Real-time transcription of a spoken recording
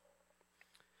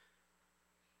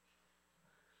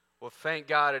Well, thank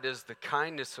God it is the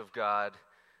kindness of God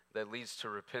that leads to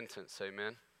repentance,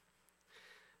 amen?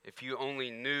 If you only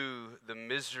knew the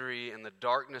misery and the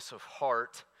darkness of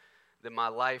heart that my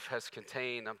life has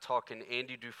contained, I'm talking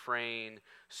Andy Dufresne,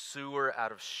 sewer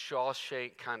out of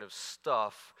Shawshank kind of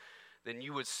stuff, then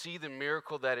you would see the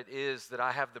miracle that it is that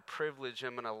I have the privilege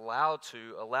and am allowed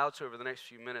to over the next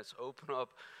few minutes, open up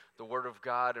the Word of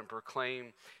God and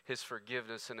proclaim His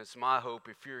forgiveness. And it's my hope,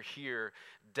 if you're here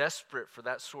desperate for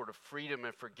that sort of freedom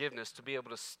and forgiveness, to be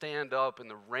able to stand up in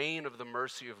the reign of the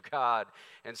mercy of God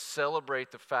and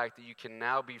celebrate the fact that you can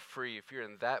now be free. If you're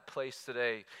in that place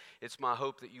today, it's my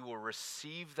hope that you will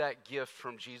receive that gift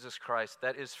from Jesus Christ.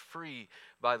 That is free,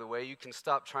 by the way. You can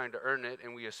stop trying to earn it,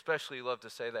 and we especially love to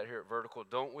say that here at Vertical,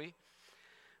 don't we?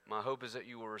 My hope is that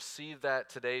you will receive that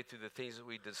today through the things that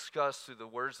we discuss, through the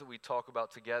words that we talk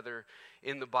about together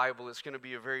in the Bible. It's going to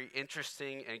be a very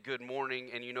interesting and good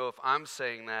morning. And you know, if I'm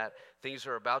saying that, things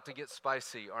are about to get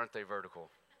spicy, aren't they, Vertical?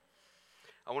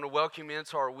 I want to welcome you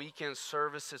into our weekend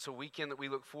service. It's a weekend that we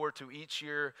look forward to each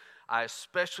year. I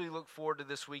especially look forward to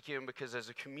this weekend because as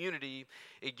a community,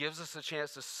 it gives us a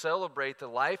chance to celebrate the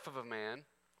life of a man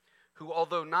who,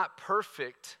 although not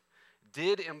perfect,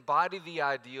 did embody the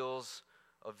ideals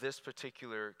of this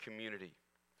particular community.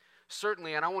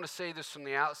 Certainly, and I want to say this from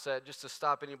the outset just to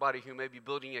stop anybody who may be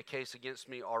building a case against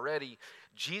me already,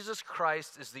 Jesus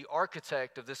Christ is the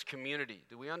architect of this community.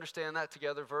 Do we understand that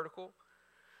together, Vertical?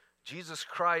 Jesus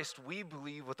Christ, we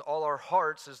believe with all our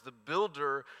hearts, is the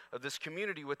builder of this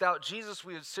community. Without Jesus,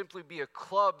 we would simply be a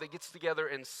club that gets together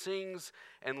and sings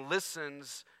and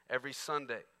listens every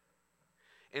Sunday.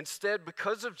 Instead,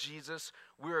 because of Jesus,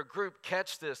 we're a group,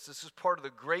 catch this is part of the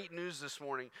great news this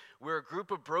morning. We're a group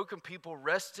of broken people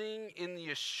resting in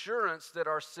the assurance that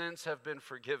our sins have been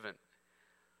forgiven.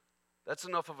 That's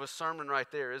enough of a sermon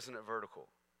right there, isn't it, Vertical?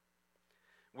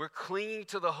 We're clinging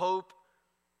to the hope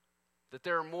that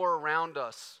there are more around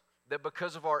us, that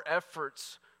because of our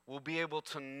efforts, we'll be able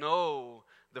to know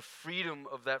the freedom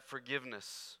of that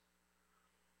forgiveness.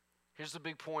 Here's the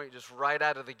big point, just right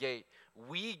out of the gate.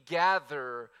 We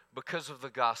gather because of the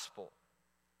gospel.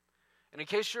 And in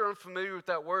case you're unfamiliar with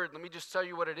that word, let me just tell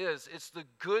you what it is. It's the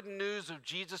good news of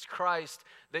Jesus Christ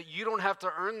that you don't have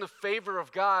to earn the favor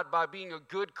of God by being a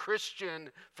good Christian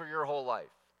for your whole life.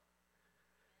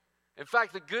 In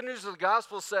fact, the good news of the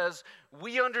gospel says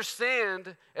we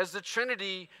understand as the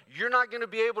Trinity, you're not going to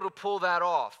be able to pull that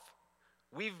off.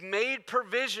 We've made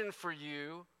provision for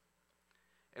you,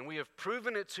 and we have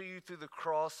proven it to you through the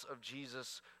cross of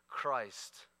Jesus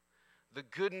Christ. The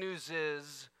good news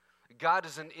is God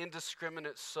is an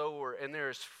indiscriminate sower, and there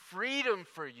is freedom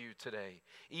for you today,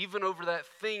 even over that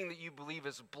thing that you believe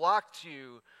has blocked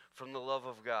you from the love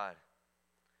of God.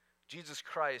 Jesus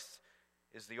Christ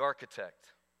is the architect.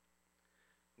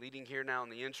 Leading here now in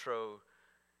the intro,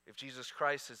 if Jesus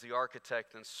Christ is the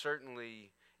architect, then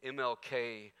certainly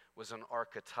MLK was an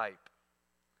archetype.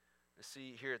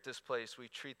 See, here at this place, we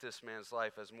treat this man's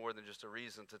life as more than just a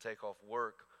reason to take off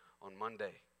work on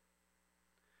Monday.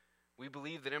 We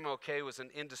believe that MLK was an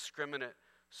indiscriminate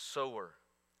sower.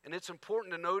 And it's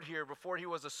important to note here, before he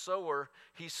was a sower,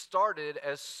 he started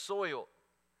as soil.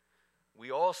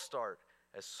 We all start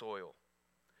as soil.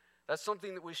 That's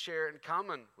something that we share in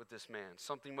common with this man,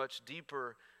 something much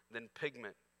deeper than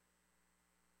pigment.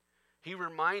 He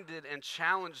reminded and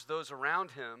challenged those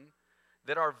around him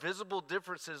that our visible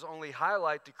differences only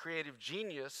highlight the creative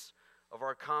genius of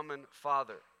our common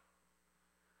Father.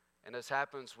 And as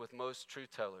happens with most truth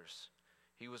tellers,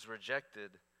 he was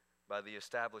rejected by the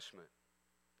establishment.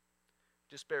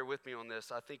 Just bear with me on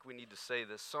this. I think we need to say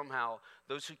this. Somehow,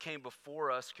 those who came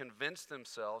before us convinced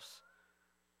themselves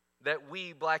that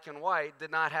we, black and white,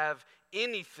 did not have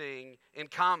anything in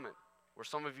common. Were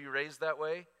some of you raised that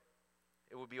way?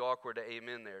 It would be awkward to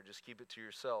amen there. Just keep it to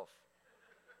yourself.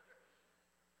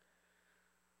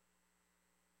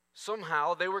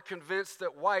 Somehow, they were convinced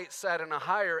that white sat in a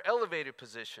higher, elevated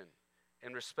position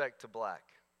in respect to black.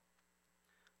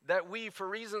 That we, for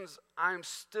reasons I'm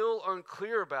still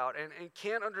unclear about and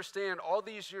can't understand all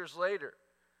these years later,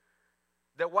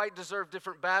 that white deserve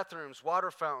different bathrooms,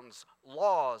 water fountains,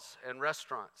 laws, and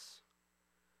restaurants.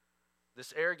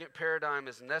 This arrogant paradigm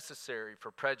is necessary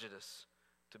for prejudice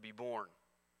to be born.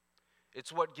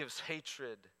 It's what gives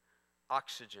hatred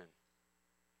oxygen.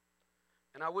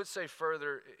 And I would say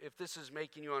further, if this is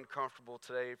making you uncomfortable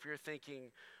today, if you're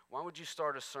thinking, why would you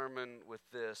start a sermon with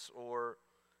this? Or,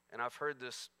 and I've heard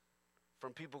this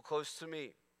from people close to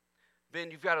me,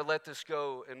 Ben, you've got to let this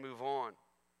go and move on.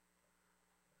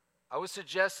 I would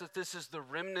suggest that this is the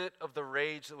remnant of the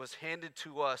rage that was handed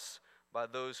to us by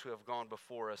those who have gone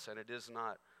before us, and it is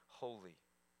not holy.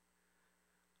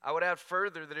 I would add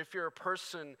further that if you're a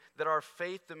person that our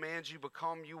faith demands you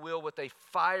become, you will with a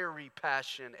fiery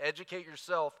passion educate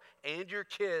yourself and your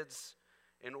kids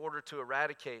in order to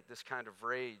eradicate this kind of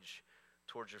rage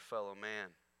towards your fellow man.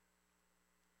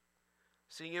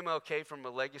 Seeing MLK from a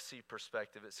legacy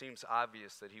perspective, it seems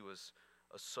obvious that he was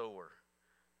a sower,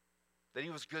 that he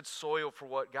was good soil for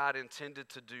what God intended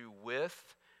to do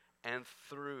with and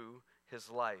through his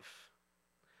life.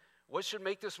 What should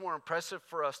make this more impressive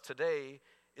for us today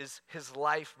is his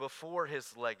life before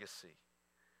his legacy.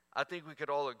 I think we could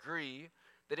all agree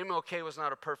that MLK was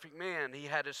not a perfect man. He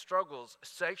had his struggles,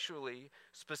 sexually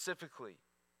specifically.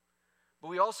 But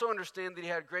we also understand that he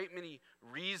had a great many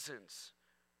reasons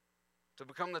to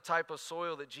become the type of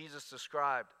soil that Jesus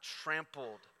described,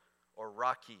 trampled or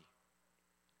rocky.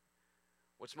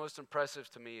 What's most impressive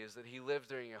to me is that he lived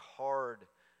during a hard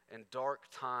and dark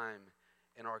time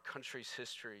in our country's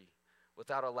history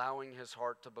without allowing his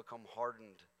heart to become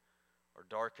hardened or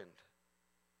darkened.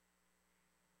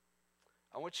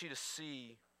 I want you to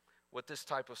see what this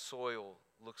type of soil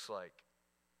looks like.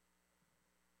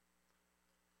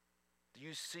 Do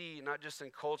you see, not just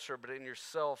in culture, but in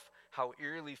yourself, how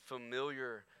eerily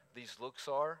familiar these looks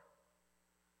are?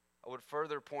 I would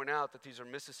further point out that these are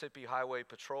Mississippi Highway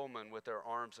patrolmen with their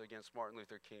arms against Martin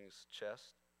Luther King's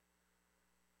chest.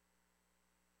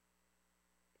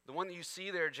 The one that you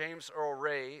see there, James Earl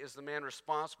Ray, is the man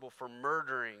responsible for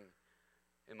murdering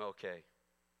MLK.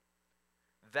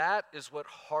 That is what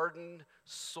hardened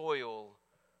soil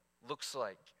looks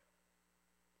like.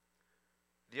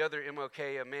 The other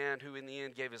MLK, a man who in the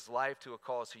end gave his life to a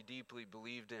cause he deeply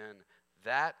believed in,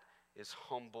 that is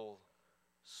humble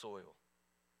soil.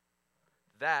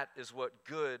 That is what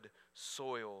good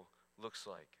soil looks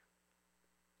like.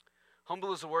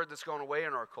 Humble is a word that's gone away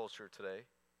in our culture today.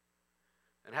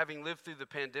 And having lived through the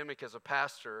pandemic as a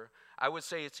pastor, I would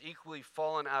say it's equally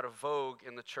fallen out of vogue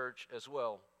in the church as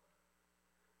well.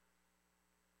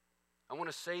 I want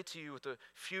to say to you, with the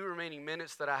few remaining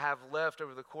minutes that I have left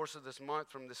over the course of this month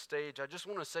from this stage, I just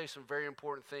want to say some very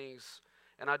important things.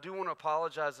 And I do want to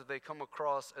apologize if they come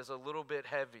across as a little bit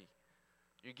heavy.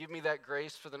 You give me that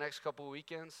grace for the next couple of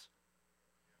weekends?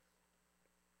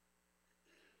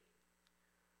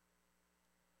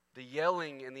 The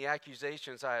yelling and the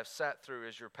accusations I have sat through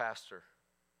as your pastor.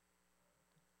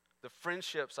 The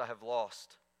friendships I have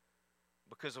lost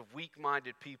because of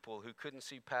weak-minded people who couldn't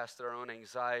see past their own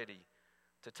anxiety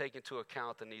to take into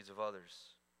account the needs of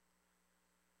others.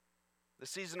 The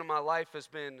season of my life has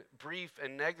been brief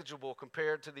and negligible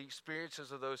compared to the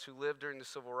experiences of those who lived during the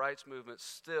civil rights movement.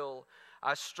 Still,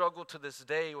 I struggle to this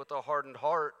day with a hardened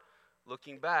heart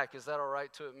looking back. Is that all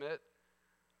right to admit?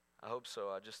 I hope so.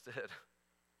 I just did.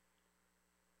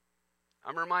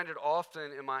 I'm reminded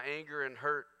often in my anger and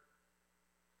hurt.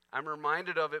 I'm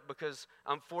reminded of it because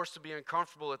I'm forced to be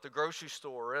uncomfortable at the grocery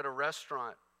store or at a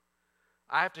restaurant.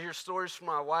 I have to hear stories from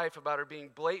my wife about her being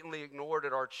blatantly ignored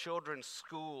at our children's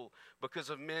school because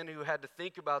of men who had to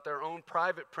think about their own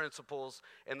private principles,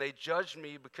 and they judged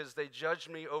me because they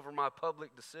judged me over my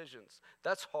public decisions.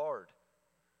 That's hard.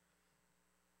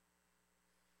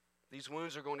 These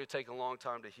wounds are going to take a long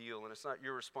time to heal, and it's not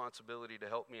your responsibility to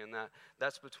help me in that.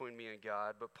 That's between me and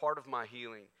God. But part of my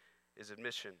healing is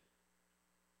admission.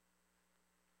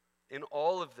 In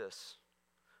all of this,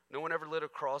 no one ever lit a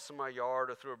cross in my yard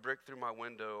or threw a brick through my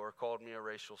window or called me a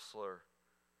racial slur.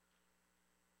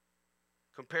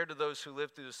 Compared to those who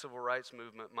lived through the civil rights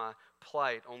movement, my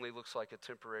plight only looks like a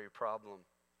temporary problem.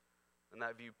 And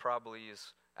that view probably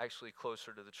is actually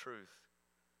closer to the truth.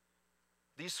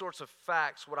 These sorts of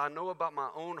facts, what I know about my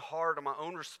own heart and my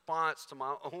own response to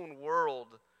my own world,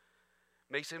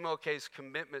 makes MLK's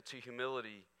commitment to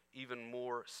humility even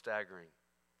more staggering.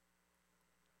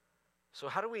 So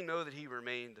how do we know that he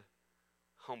remained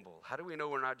humble? How do we know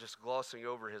we're not just glossing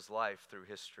over his life through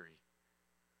history?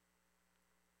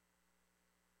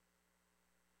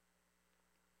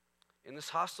 In this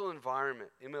hostile environment,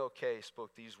 MLK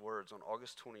spoke these words on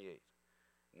August 28,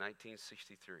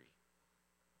 1963.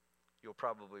 You'll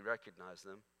probably recognize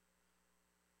them.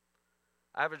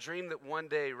 I have a dream that one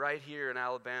day right here in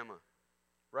Alabama,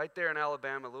 right there in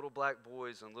Alabama, little black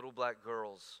boys and little black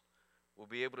girls will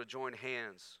be able to join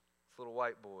hands with little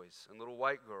white boys and little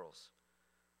white girls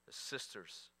as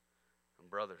sisters and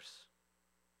brothers.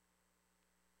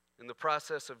 In the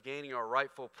process of gaining our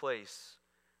rightful place,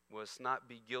 we must not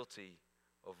be guilty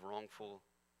of wrongful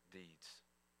deeds.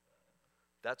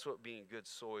 That's what being good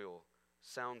soil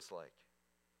sounds like.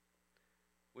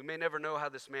 We may never know how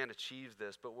this man achieved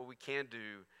this, but what we can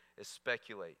do is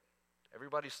speculate.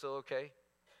 Everybody still okay?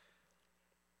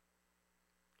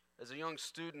 As a young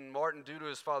student, Martin, due to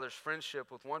his father's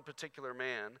friendship with one particular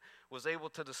man, was able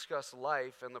to discuss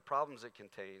life and the problems it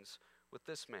contains with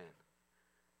this man,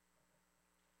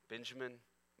 Benjamin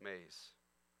Mays.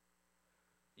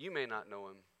 You may not know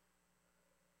him,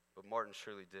 but Martin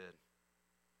surely did.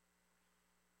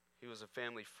 He was a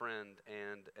family friend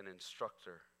and an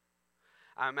instructor.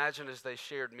 I imagine as they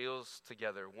shared meals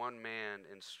together, one man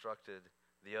instructed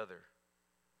the other.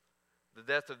 The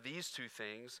death of these two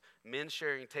things, men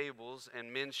sharing tables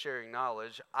and men sharing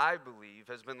knowledge, I believe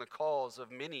has been the cause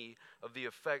of many of the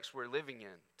effects we're living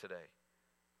in today.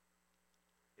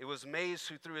 It was Mays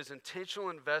who, through his intentional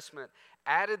investment,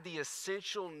 added the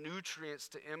essential nutrients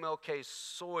to MLK's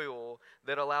soil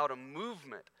that allowed a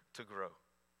movement to grow.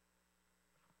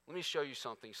 Let me show you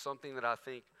something that I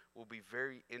think will be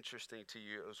very interesting to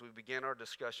you as we begin our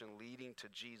discussion leading to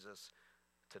Jesus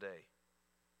today.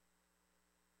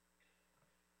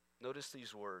 Notice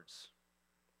these words.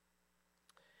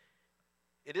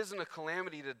 It isn't a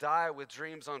calamity to die with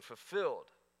dreams unfulfilled,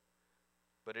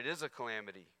 but it is a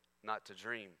calamity not to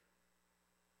dream.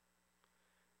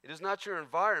 It is not your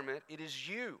environment, it is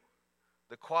you.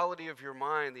 The quality of your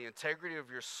mind, the integrity of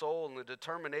your soul, and the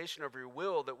determination of your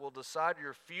will that will decide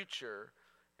your future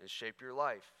and shape your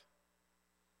life.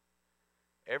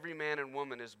 Every man and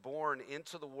woman is born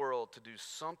into the world to do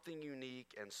something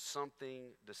unique and something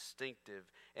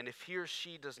distinctive. And if he or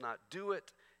she does not do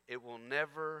it, it will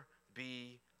never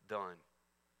be done.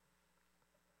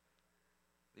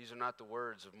 These are not the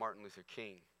words of Martin Luther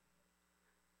King.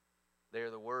 They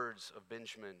are the words of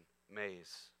Benjamin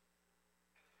Mays.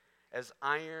 As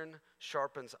iron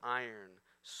sharpens iron,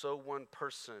 so one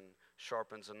person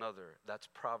sharpens another. That's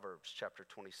Proverbs chapter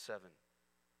 27.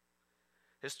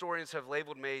 Historians have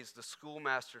labeled Mays the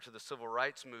schoolmaster to the civil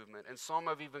rights movement, and some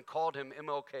have even called him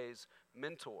MLK's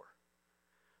mentor.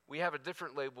 We have a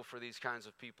different label for these kinds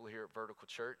of people here at Vertical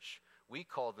Church. We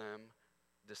call them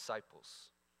disciples.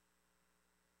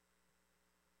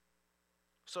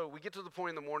 So we get to the point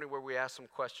in the morning where we ask some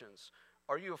questions.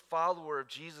 Are you a follower of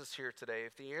Jesus here today?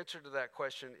 If the answer to that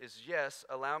question is yes,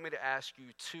 allow me to ask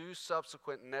you two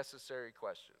subsequent necessary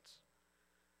questions.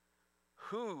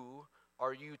 Who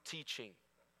are you teaching?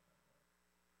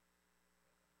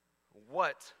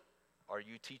 What are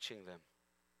you teaching them?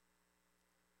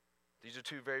 These are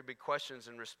two very big questions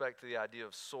in respect to the idea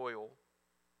of soil.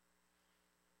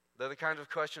 They're the kinds of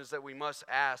questions that we must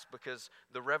ask because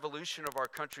the revolution of our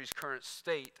country's current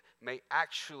state may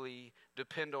actually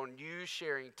depend on you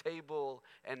sharing table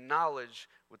and knowledge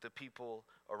with the people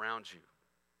around you.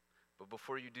 But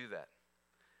before you do that,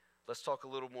 let's talk a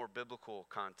little more biblical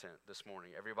content this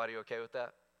morning. Everybody okay with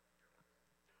that?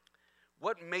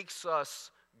 What makes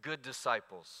us good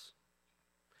disciples?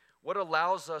 What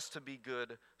allows us to be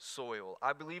good soil?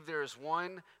 I believe there is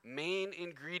one main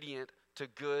ingredient to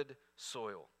good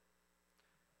soil: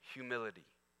 humility.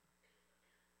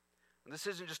 And this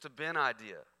isn't just a Ben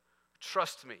idea.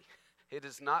 Trust me, it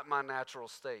is not my natural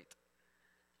state.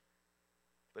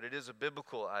 But it is a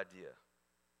biblical idea.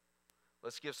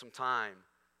 Let's give some time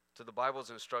to the Bible's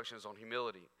instructions on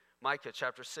humility. Micah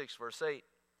chapter 6, verse 8.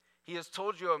 He has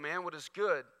told you, O man, what is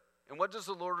good, and what does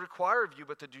the Lord require of you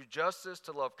but to do justice,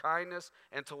 to love kindness,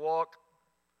 and to walk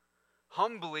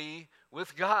humbly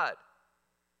with God.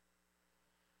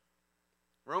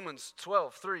 Romans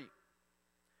 12:3.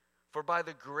 For by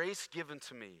the grace given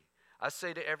to me, I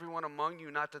say to everyone among you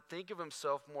not to think of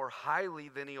himself more highly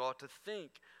than he ought to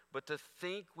think, but to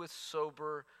think with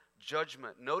sober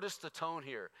judgment. Notice the tone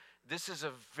here. This is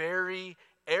a very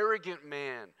arrogant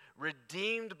man,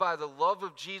 redeemed by the love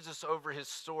of Jesus over his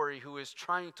story, who is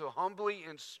trying to humbly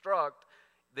instruct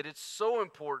that it's so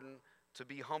important to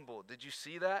be humble. Did you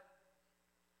see that?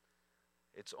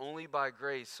 It's only by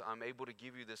grace I'm able to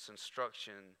give you this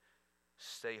instruction.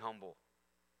 Stay humble.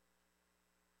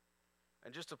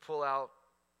 And just to pull out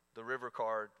the river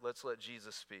card, let's let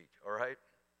Jesus speak, all right?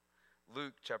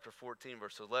 Luke chapter 14,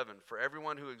 verse 11. For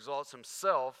everyone who exalts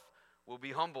himself will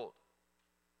be humbled,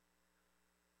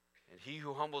 and he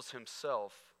who humbles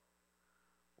himself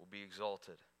will be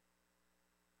exalted.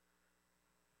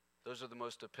 Those are the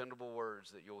most dependable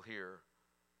words that you'll hear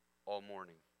all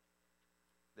morning.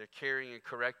 They're carrying and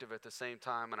corrective at the same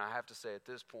time, and I have to say at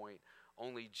this point,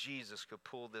 only Jesus could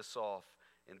pull this off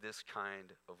in this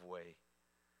kind of way.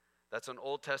 That's an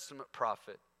Old Testament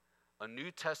prophet, a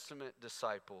New Testament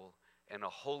disciple, and a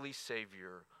holy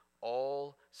Savior,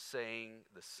 all saying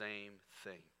the same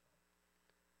thing.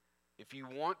 If you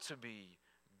want to be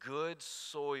good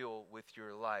soil with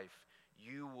your life,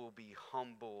 you will be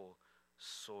humble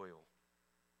soil.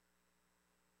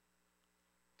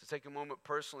 To take a moment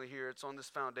personally here, it's on this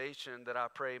foundation that I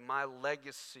pray my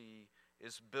legacy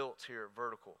is built here at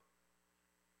Vertical.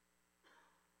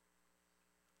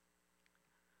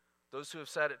 Those who have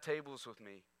sat at tables with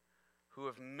me, who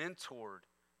have mentored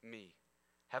me,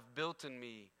 have built in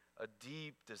me a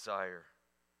deep desire.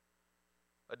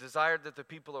 A desire that the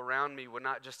people around me would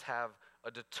not just have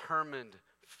a determined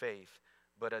faith,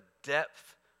 but a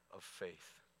depth of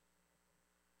faith.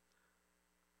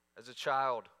 As a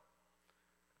child,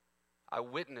 I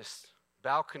witnessed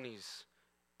balconies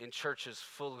in churches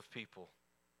full of people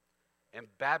and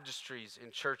baptistries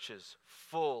in churches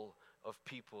full of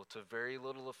people to very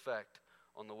little effect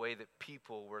on the way that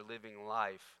people were living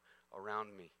life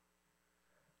around me.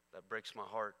 That breaks my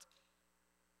heart.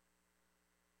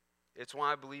 It's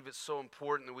why I believe it's so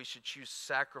important that we should choose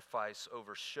sacrifice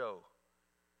over show,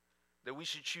 that we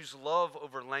should choose love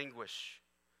over languish,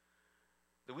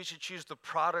 that we should choose the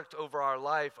product over our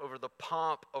life, over the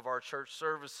pomp of our church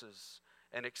services,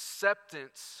 and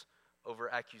acceptance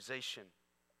over accusation.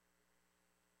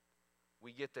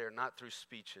 We get there not through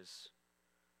speeches,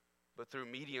 but through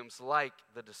mediums like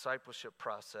the discipleship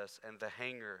process and the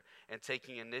hanger and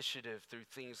taking initiative through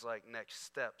things like next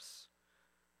steps.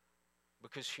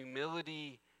 Because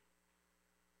humility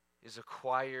is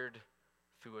acquired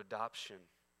through adoption.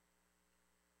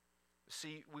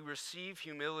 See, we receive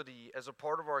humility as a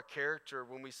part of our character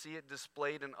when we see it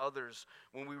displayed in others,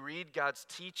 when we read God's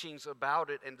teachings about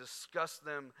it and discuss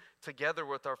them together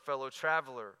with our fellow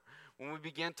traveler, when we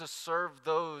begin to serve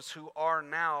those who are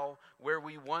now where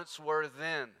we once were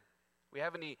then. We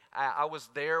have any I was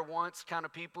there once kind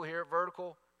of people here at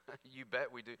Vertical? You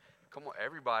bet we do. Come on,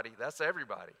 everybody. That's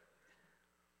everybody.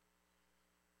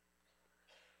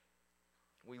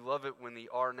 We love it when the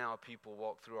are now people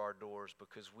walk through our doors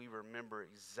because we remember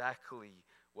exactly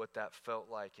what that felt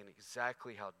like and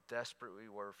exactly how desperate we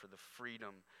were for the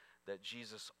freedom that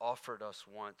Jesus offered us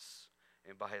once,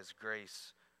 and by his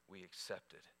grace we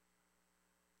accepted.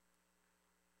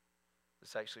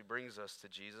 This actually brings us to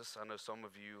Jesus. I know some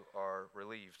of you are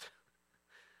relieved.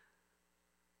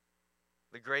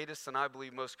 The greatest and I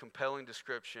believe most compelling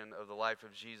description of the life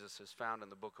of Jesus is found in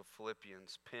the book of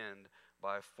Philippians, penned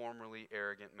by a formerly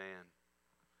arrogant man.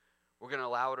 We're going to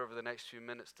allow it over the next few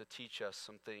minutes to teach us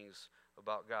some things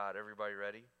about God. Everybody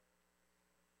ready?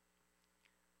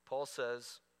 Paul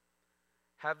says,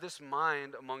 "Have this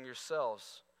mind among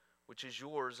yourselves, which is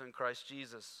yours in Christ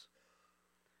Jesus,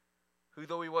 who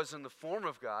though he was in the form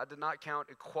of God, did not count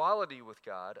equality with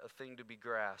God a thing to be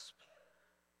grasped,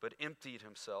 but emptied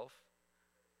himself,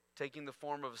 taking the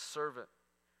form of a servant,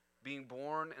 being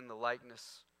born in the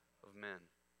likeness of men.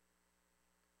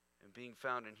 And being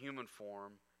found in human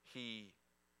form, he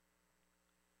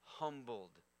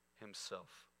humbled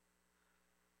himself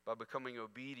by becoming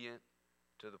obedient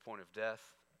to the point of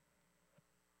death,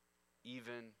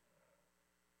 even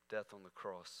death on the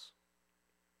cross."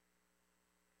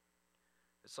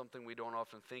 It's something we don't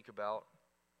often think about,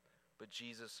 but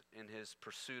Jesus, in his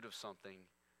pursuit of something,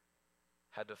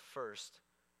 had to first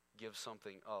give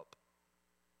something up.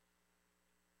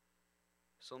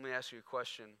 So let me ask you a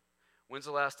question. When's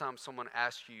the last time someone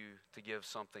asked you to give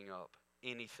something up?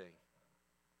 Anything.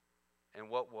 And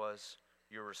what was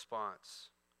your response?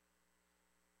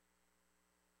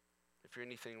 If you're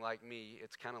anything like me,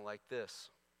 it's kind of like this.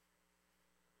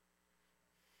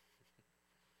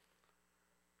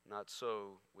 Not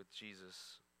so with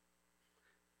Jesus,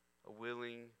 a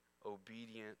willing,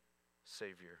 obedient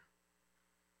Savior.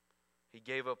 He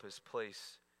gave up his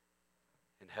place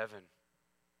in heaven.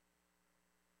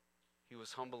 He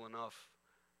was humble enough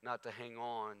not to hang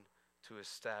on to his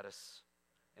status.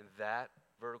 And that,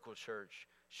 Vertical Church,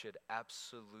 should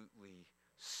absolutely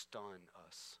stun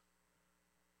us.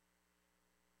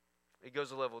 It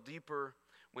goes a level deeper.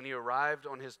 When he arrived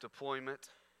on his deployment,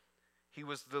 he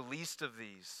was the least of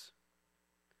these.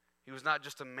 He was not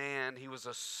just a man, he was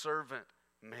a servant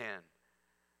man.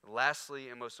 Lastly,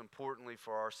 and most importantly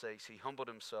for our sakes, he humbled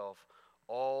himself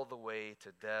all the way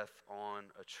to death on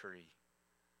a tree.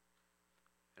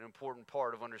 An important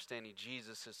part of understanding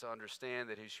Jesus is to understand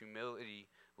that his humility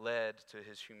led to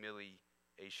his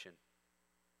humiliation.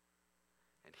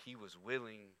 And he was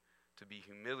willing to be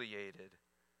humiliated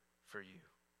for you.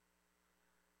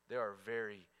 There are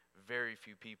very, very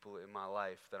few people in my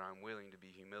life that I'm willing to be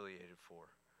humiliated for.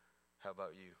 How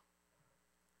about you?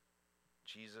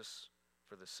 Jesus,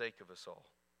 for the sake of us all.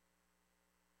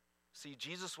 See,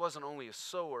 Jesus wasn't only a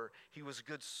sower, he was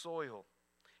good soil.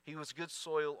 He was good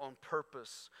soil on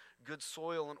purpose. Good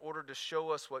soil in order to show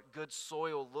us what good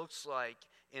soil looks like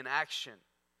in action.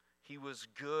 He was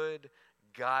good,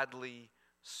 godly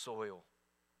soil.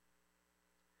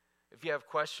 If you have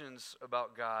questions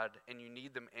about God and you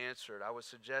need them answered, I would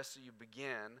suggest that you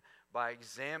begin by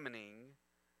examining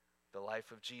the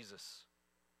life of Jesus.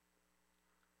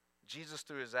 Jesus,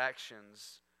 through his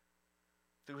actions,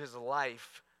 through his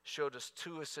life, showed us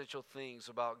two essential things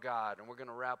about God. And we're going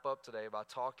to wrap up today by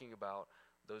talking about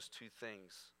those two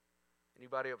things.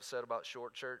 Anybody upset about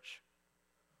short church?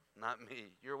 Not me.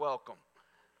 You're welcome.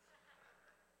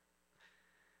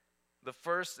 The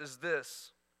first is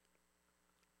this: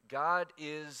 God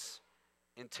is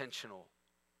intentional.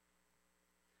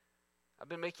 I've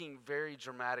been making very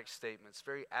dramatic statements,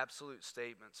 very absolute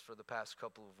statements for the past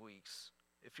couple of weeks.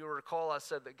 If you'll recall, I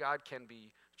said that God can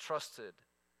be trusted.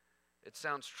 It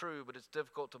sounds true, but it's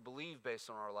difficult to believe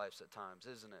based on our lives at times,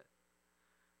 isn't it?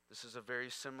 This is a very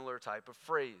similar type of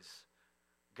phrase.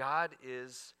 God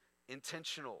is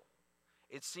intentional.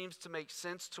 It seems to make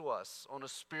sense to us on a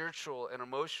spiritual and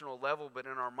emotional level, but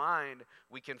in our mind,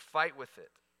 we can fight with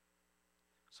it.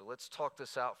 So let's talk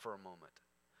this out for a moment,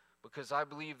 because I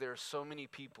believe there are so many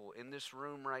people in this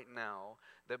room right now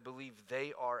that believe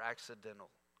they are accidental.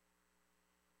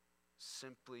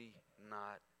 Simply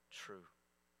not true.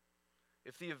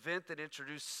 If the event that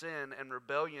introduced sin and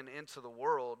rebellion into the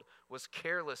world was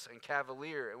careless and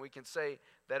cavalier, and we can say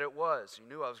that it was. You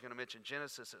knew I was going to mention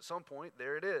Genesis at some point.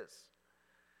 There it is.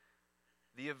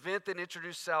 The event that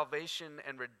introduced salvation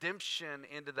and redemption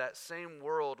into that same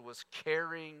world was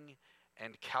caring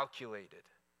and calculated.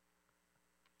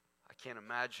 I can't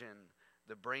imagine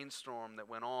the brainstorm that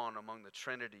went on among the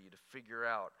Trinity to figure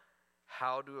out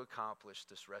how to accomplish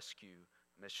this rescue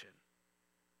mission.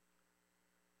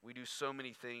 We do so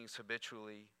many things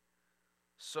habitually,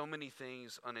 so many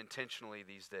things unintentionally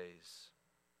these days.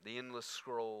 The endless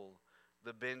scroll,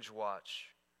 the binge watch,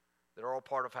 they're all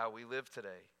part of how we live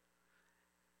today.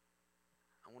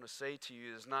 I want to say to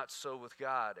you, it is not so with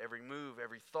God. Every move,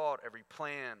 every thought, every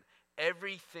plan,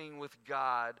 everything with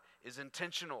God is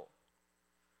intentional.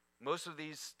 Most of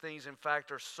these things, in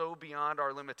fact, are so beyond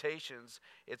our limitations,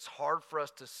 it's hard for us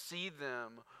to see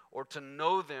them or to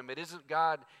know them. It isn't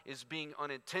God is being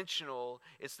unintentional,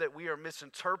 it's that we are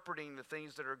misinterpreting the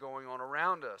things that are going on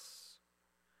around us.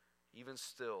 Even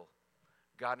still,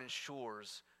 God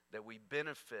ensures that we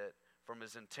benefit from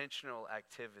his intentional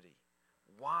activity.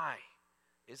 Why?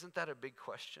 Isn't that a big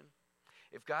question?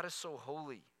 If God is so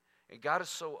holy, and God is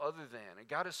so other than, and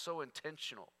God is so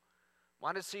intentional,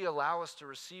 why does he allow us to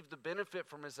receive the benefit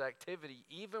from his activity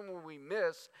even when we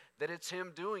miss that it's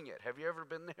him doing it? Have you ever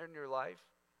been there in your life?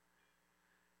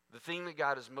 The thing that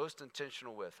God is most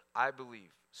intentional with, I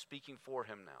believe, speaking for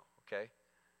him now, okay?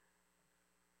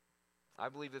 I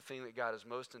believe the thing that God is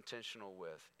most intentional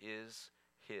with is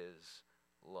his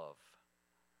love.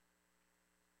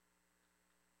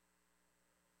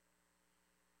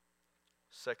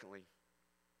 Secondly,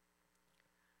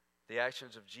 the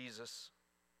actions of Jesus,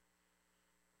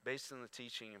 based on the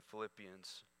teaching in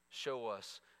Philippians, show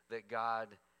us that God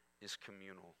is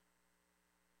communal.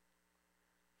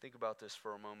 Think about this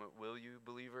for a moment, will you,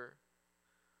 believer?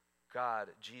 God,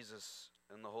 Jesus,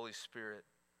 and the Holy Spirit,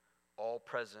 all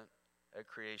present at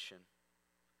creation.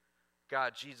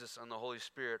 God, Jesus, and the Holy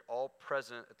Spirit, all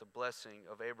present at the blessing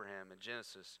of Abraham in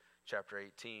Genesis chapter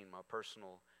 18, my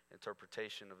personal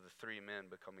interpretation of the three men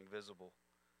becoming visible.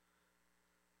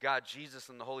 God, Jesus,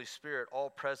 and the Holy Spirit, all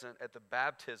present at the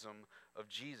baptism of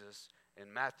Jesus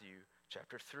in Matthew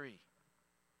chapter 3.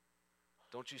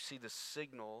 Don't you see the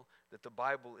signal that the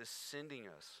Bible is sending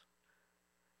us?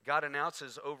 God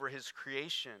announces over his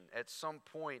creation at some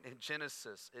point in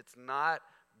Genesis, it's not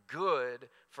good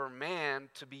for man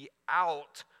to be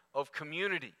out of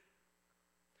community.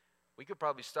 We could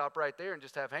probably stop right there and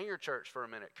just have hanger church for a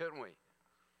minute, couldn't we?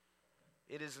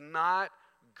 It is not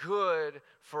good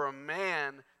for a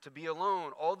man to be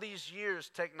alone. All these years,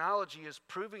 technology is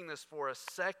proving this for us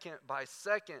second by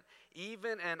second.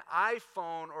 Even an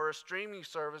iPhone or a streaming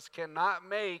service cannot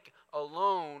make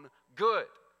alone good.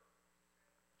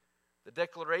 The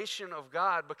declaration of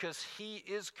God, because he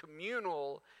is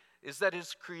communal, is that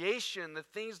his creation, the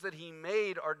things that he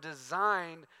made, are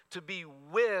designed to be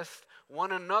with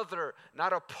one another,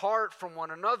 not apart from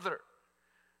one another.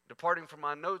 Departing from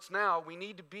my notes now, we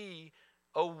need to be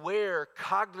aware,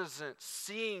 cognizant,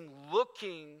 seeing,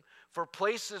 looking for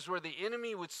places where the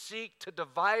enemy would seek to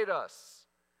divide us.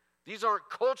 These aren't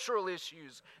cultural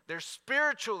issues, they're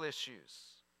spiritual issues.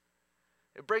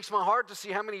 It breaks my heart to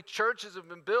see how many churches have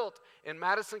been built in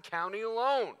Madison County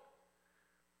alone.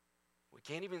 We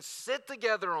can't even sit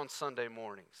together on Sunday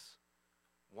mornings.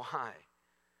 Why?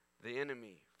 The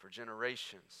enemy, for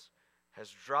generations, has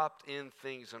dropped in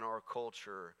things in our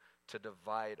culture to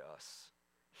divide us.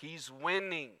 He's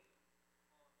winning.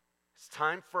 It's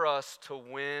time for us to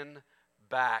win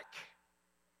back.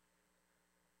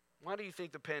 Why do you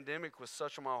think the pandemic was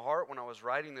such on my heart when I was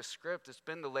writing this script? It's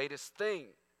been the latest thing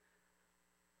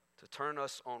to turn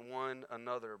us on one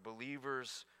another,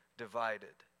 believers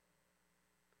divided.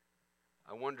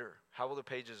 I wonder, how will the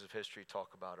pages of history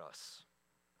talk about us?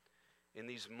 In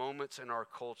these moments in our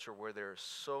culture where there are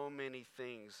so many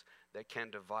things that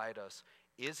can divide us,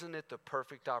 isn't it the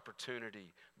perfect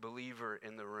opportunity, believer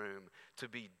in the room, to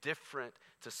be different,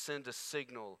 to send a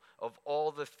signal of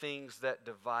all the things that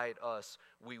divide us?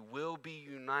 We will be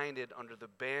united under the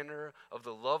banner of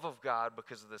the love of God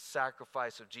because of the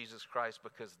sacrifice of Jesus Christ,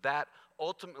 because that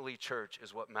ultimately, church,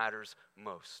 is what matters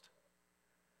most.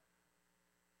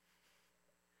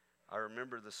 I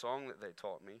remember the song that they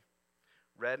taught me.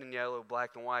 Red and yellow,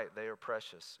 black and white, they are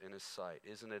precious in His sight.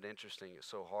 Isn't it interesting? It's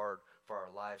so hard for our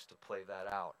lives to play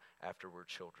that out after we're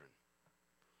children.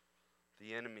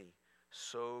 The enemy,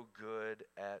 so good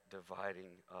at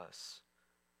dividing us.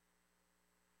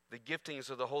 The giftings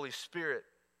of the Holy Spirit,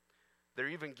 they're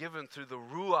even given through the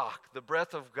Ruach, the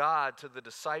breath of God, to the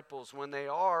disciples when they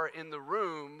are in the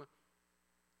room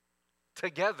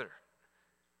together.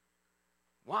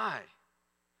 Why?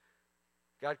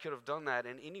 God could have done that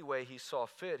in any way He saw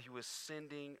fit. He was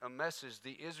sending a message.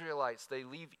 The Israelites, they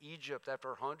leave Egypt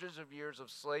after hundreds of years of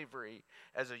slavery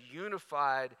as a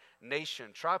unified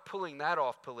nation. Try pulling that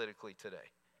off politically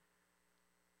today.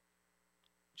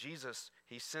 Jesus,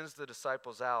 He sends the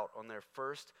disciples out on their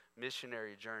first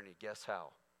missionary journey. Guess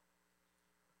how?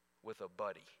 With a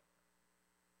buddy.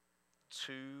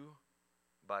 2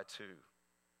 by 2.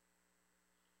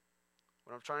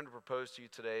 What I'm trying to propose to you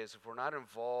today is if we're not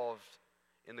involved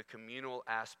in the communal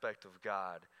aspect of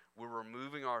God, we're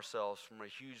removing ourselves from a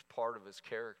huge part of His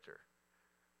character.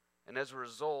 And as a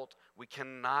result, we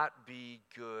cannot be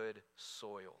good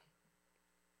soil.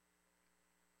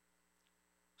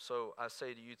 So I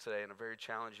say to you today in a very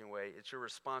challenging way, it's your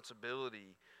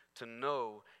responsibility to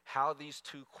know how these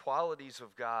two qualities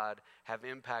of God have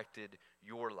impacted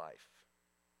your life.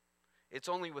 It's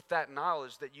only with that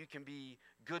knowledge that you can be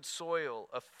good soil,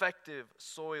 effective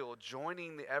soil,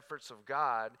 joining the efforts of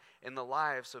God in the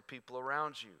lives of people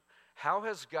around you. How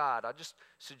has God, I just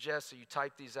suggest that you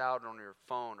type these out on your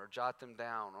phone or jot them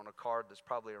down on a card that's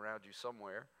probably around you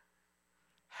somewhere.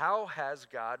 How has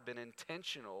God been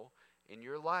intentional in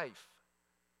your life?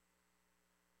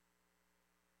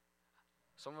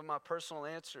 Some of my personal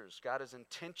answers: God has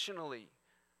intentionally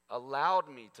allowed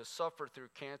me to suffer through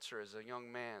cancer as a young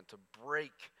man, to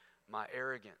break my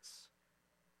arrogance.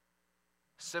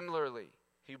 Similarly,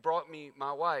 He brought me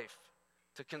my wife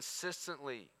to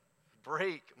consistently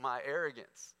break my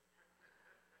arrogance.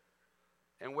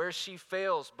 And where she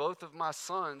fails, both of my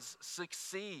sons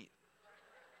succeed.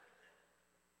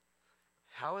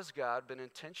 How has God been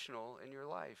intentional in your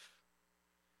life?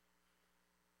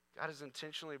 God has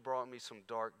intentionally brought me some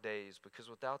dark days, because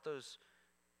without those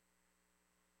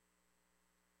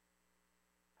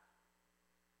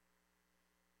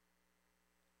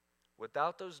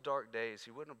dark days,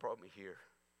 He wouldn't have brought me here.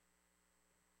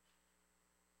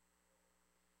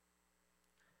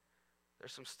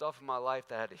 There's some stuff in my life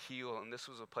that had to heal, and this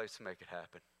was a place to make it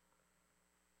happen.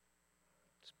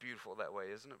 It's beautiful that way,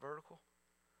 isn't it, Vertical?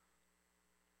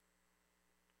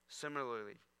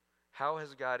 Similarly, how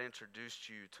has God introduced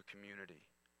you to community?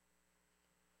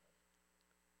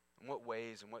 In what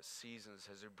ways and what seasons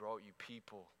has He brought you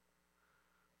people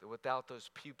that without those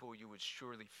people you would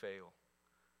surely fail?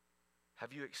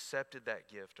 Have you accepted that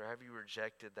gift, or have you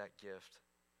rejected that gift?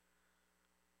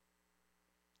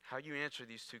 How you answer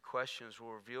these two questions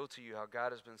will reveal to you how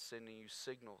God has been sending you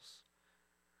signals.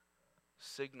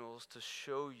 Signals to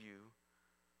show you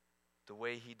the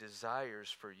way He desires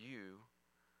for you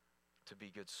to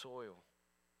be good soil.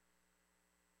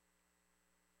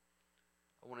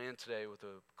 I want to end today with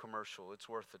a commercial. It's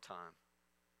worth the time.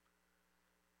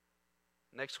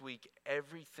 Next week,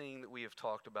 everything that we have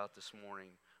talked about this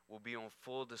morning will be on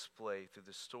full display through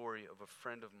the story of a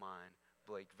friend of mine,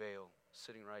 Blake Vale,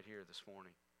 sitting right here this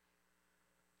morning.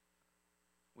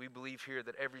 We believe here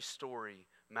that every story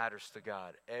matters to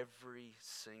God, every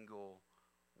single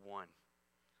one.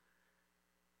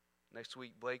 Next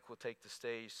week, Blake will take the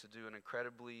stage to do an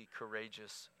incredibly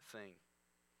courageous thing.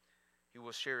 He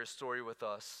will share his story with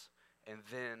us and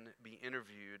then be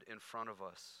interviewed in front of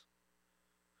us.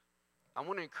 I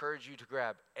want to encourage you to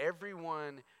grab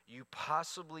everyone you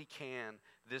possibly can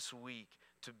this week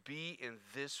to be in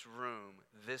this room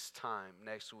this time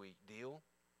next week. Deal?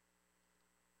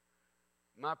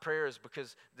 My prayer is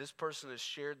because this person has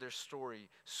shared their story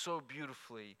so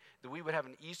beautifully that we would have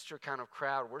an Easter kind of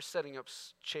crowd. We're setting up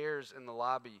chairs in the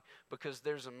lobby because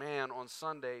there's a man on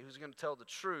Sunday who's going to tell the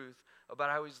truth about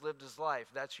how he's lived his life.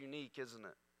 That's unique, isn't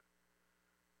it?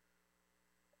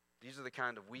 These are the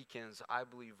kind of weekends, I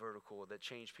believe, Vertical, that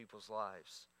change people's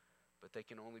lives. But they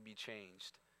can only be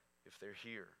changed if they're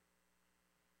here.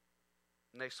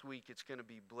 Next week, it's going to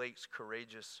be Blake's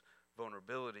courageous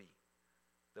vulnerability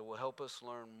that will help us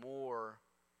learn more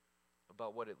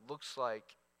about what it looks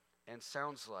like and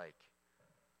sounds like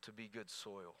to be good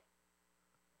soil.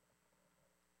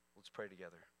 Let's pray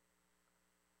together.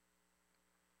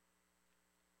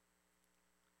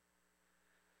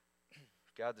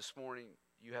 God, this morning,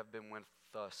 you have been with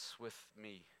us, with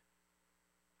me.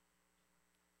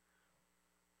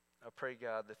 I pray,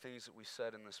 God, the things that we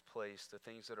said in this place, the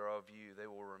things that are of you, they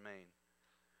will remain.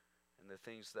 And the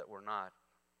things that were not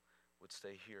would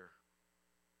stay here.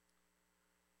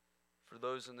 For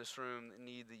those in this room that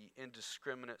need the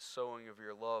indiscriminate sowing of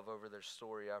your love over their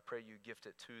story, I pray you gift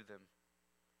it to them,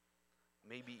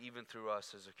 maybe even through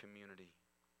us as a community.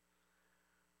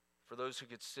 For those who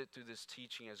could sit through this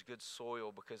teaching as good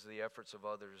soil because of the efforts of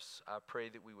others, I pray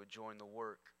that we would join the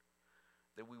work,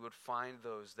 that we would find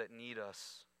those that need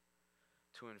us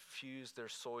to infuse their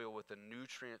soil with the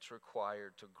nutrients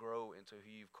required to grow into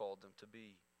who you've called them to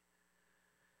be.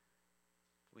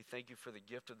 We thank you for the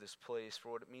gift of this place,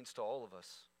 for what it means to all of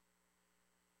us.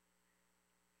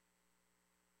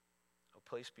 A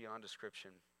place beyond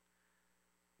description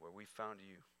where we found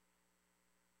you.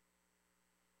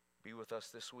 Be with us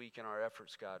this week in our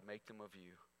efforts, God. Make them of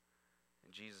you.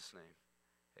 In Jesus'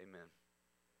 name, amen.